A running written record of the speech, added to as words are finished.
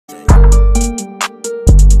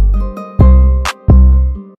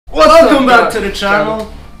Welcome back to the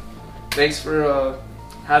channel. Thanks for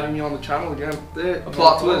having me on the channel again. A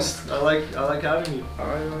plot twist. I like having you.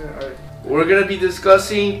 Alright. We're gonna be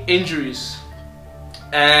discussing injuries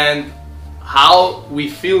and how we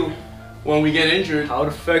feel when we get injured. How it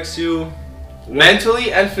affects you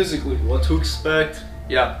mentally and physically. What to expect.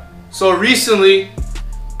 Yeah. So recently,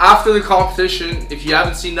 after the competition, if you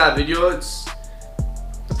haven't seen that video, it's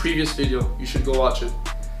the previous video. You should go watch it.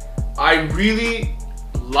 I really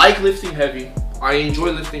like lifting heavy. I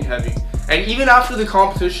enjoy lifting heavy. And even after the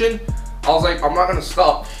competition, I was like, I'm not gonna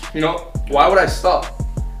stop. You know, why would I stop?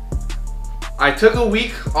 I took a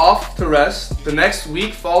week off to rest. The next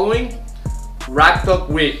week following, racked up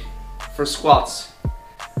weight for squats.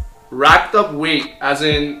 Racked up weight, as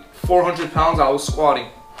in 400 pounds I was squatting.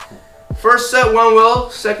 First set went well,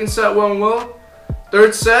 second set went well.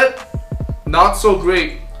 Third set, not so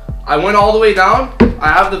great. I went all the way down.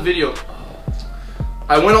 I have the video.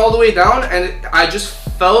 I went all the way down and I just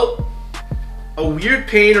felt a weird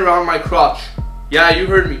pain around my crotch. Yeah, you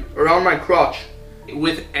heard me, around my crotch.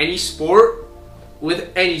 With any sport,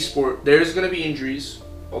 there's gonna be injuries,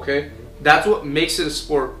 okay? That's what makes it a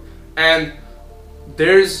sport. And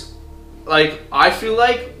there's, like, I feel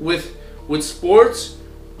like with sports,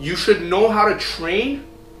 you should know how to train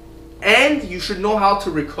and you should know how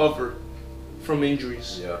to recover from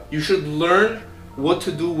injuries. Yeah. You should learn what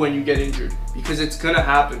to do when you get injured, because it's gonna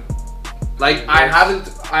happen. Like, I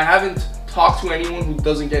haven't talked to anyone who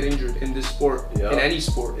doesn't get injured in this sport, in any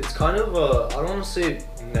sport. It's kind of I don't want to say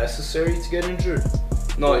necessary to get injured.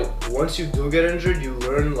 No. But once you do get injured, you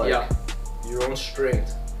learn your own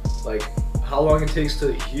strength, like how long it takes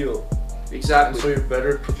to heal. Exactly. And so you're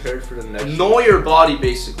better prepared for the next. Know your body,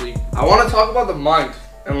 basically. I want to talk about the mind,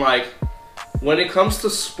 and like, when it comes to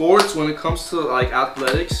sports, when it comes to like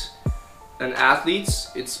athletics and athletes,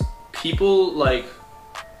 it's people like,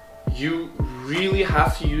 you really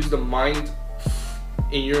have to use the mind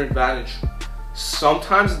in your advantage.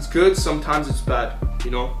 Sometimes it's good, sometimes it's bad, you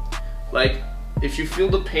know? Like, if you feel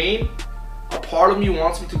the pain, a part of me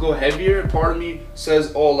wants me to go heavier, a part of me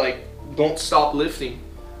says, oh, like, don't stop lifting.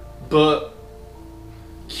 But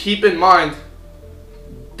keep in mind,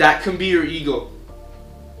 that can be your ego.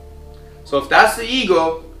 So if that's the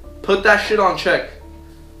ego, put that shit on check.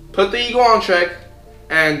 Put the ego on check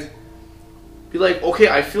and be like, okay,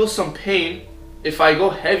 I feel some pain. If I go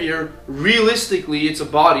heavier, realistically, it's a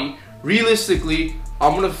body. Realistically,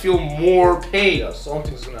 I'm gonna feel more pain. Yeah,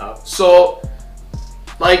 something's gonna happen. So,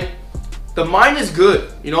 like, the mind is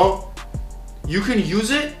good, you know? You can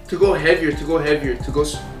use it to go heavier,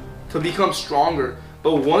 to become stronger.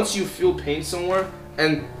 But once you feel pain somewhere,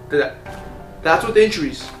 and that's with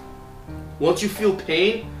injuries. Once you feel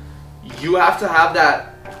pain, you have to have that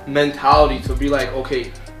mentality to be like,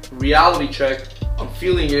 okay, reality check, I'm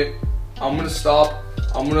feeling it, I'm gonna stop,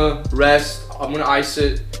 I'm gonna rest, I'm gonna ice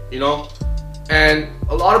it, you know? And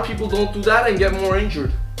a lot of people don't do that and get more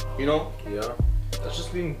injured, you know? Yeah, that's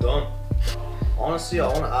just being dumb. Honestly, I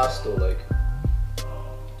wanna ask though,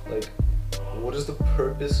 like, what is the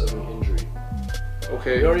purpose of an injury?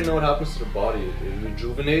 Okay. We already know what happens to the body. It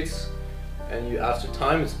rejuvenates, and after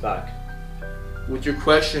time, it's back. With your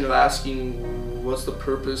question of asking what's the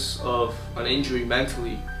purpose of an injury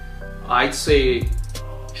mentally, I'd say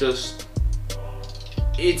just,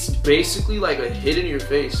 it's basically like a hit in your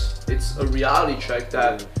face. It's a reality check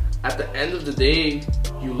that at the end of the day,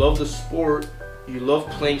 you love the sport, you love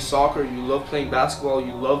playing soccer, you love playing basketball,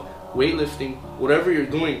 you love weightlifting, whatever you're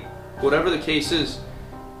doing, whatever the case is,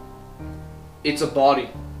 it's a body.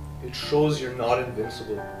 It shows you're not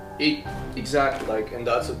invincible. Exactly. Like, and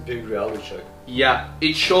that's a big reality check. Yeah,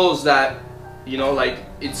 it shows that, you know, like,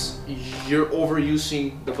 you're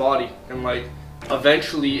overusing the body, and like,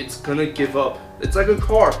 eventually it's gonna give up. It's like a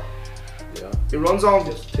car. Yeah. It runs on,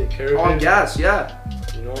 just take care of it. Gas, yeah.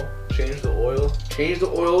 You know, change the oil.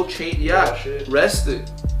 Wash it. Rest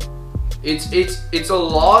it. It's a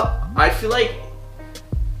lot. I feel like,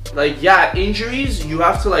 yeah, injuries, you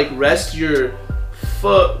have to like rest your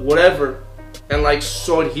foot, whatever, and like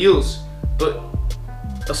so it heals. But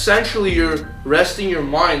essentially you're resting your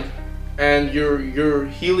mind, and you're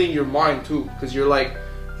healing your mind too, because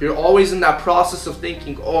you're always in that process of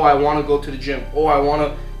thinking, oh, I want to go to the gym, oh, I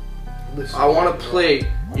want to play,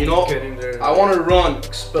 you know, I want to run.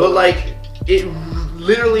 But like, it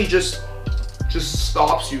literally just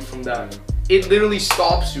stops you from that. It literally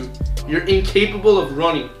stops you. You're incapable of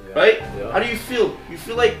running, right? Yeah. How do you feel? You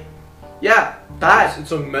feel like, yeah, bad.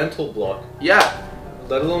 It's a mental block. Yeah.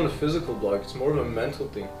 Let alone a physical block. It's more of a mental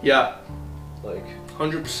thing. Yeah. Like,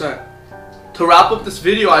 100%. To wrap up this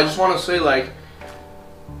video, I just want to say, like,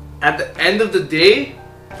 at the end of the day,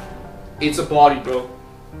 it's a body, bro.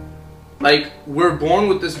 Like, we're born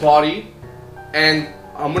with this body, and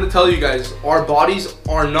I'm gonna tell you guys, our bodies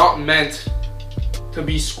are not meant to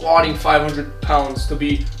be squatting 500 pounds, to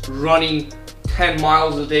be running 10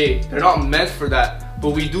 miles a day. They're not meant for that,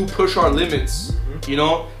 but we do push our limits. You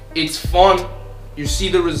know, it's fun, you see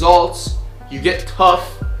the results, you get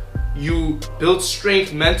tough, you build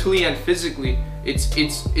strength mentally and physically. It's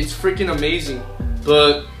freaking amazing.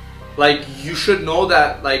 But like, you should know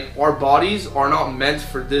that like our bodies are not meant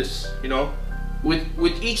for this, you know.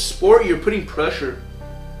 With each sport, you're putting pressure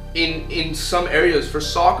in some areas. For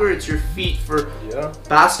soccer, it's your feet. For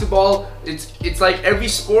basketball, it's like every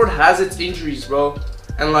sport has its injuries, bro.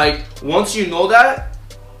 And like, once you know that,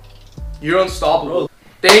 you're unstoppable.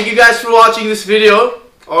 Thank you guys for watching this video.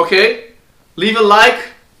 Okay, leave a like,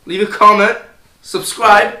 leave a comment,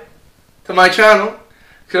 subscribe to my channel,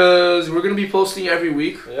 because we're gonna be posting every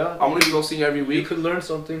week. I'm gonna be posting every week. You could learn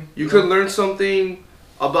something. You could learn something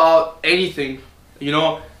about anything. You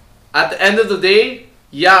know, at the end of the day,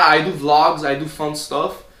 yeah, I do vlogs, I do fun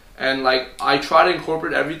stuff, and like, I try to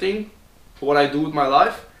incorporate everything for what I do with my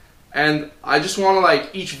life. And I just want to,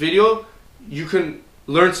 like, each video, you can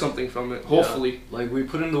learn something from it, hopefully. Like, we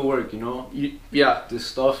put in the work, you know? Yeah. This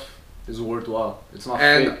stuff is worthwhile. It's not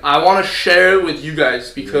and fake. I want to share it with you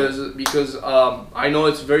guys because I know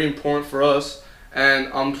it's very important for us, and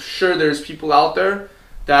I'm sure there's people out there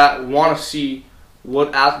that want to see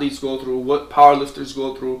what athletes go through, what powerlifters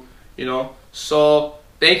go through, you know? So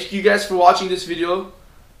thank you guys for watching this video.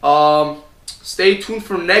 Stay tuned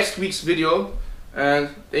for next week's video, and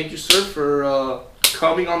thank you, sir, for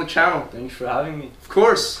coming on the channel. Thanks for having me. Of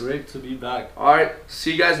course. Great to be back. Alright,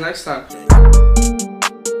 see you guys next time.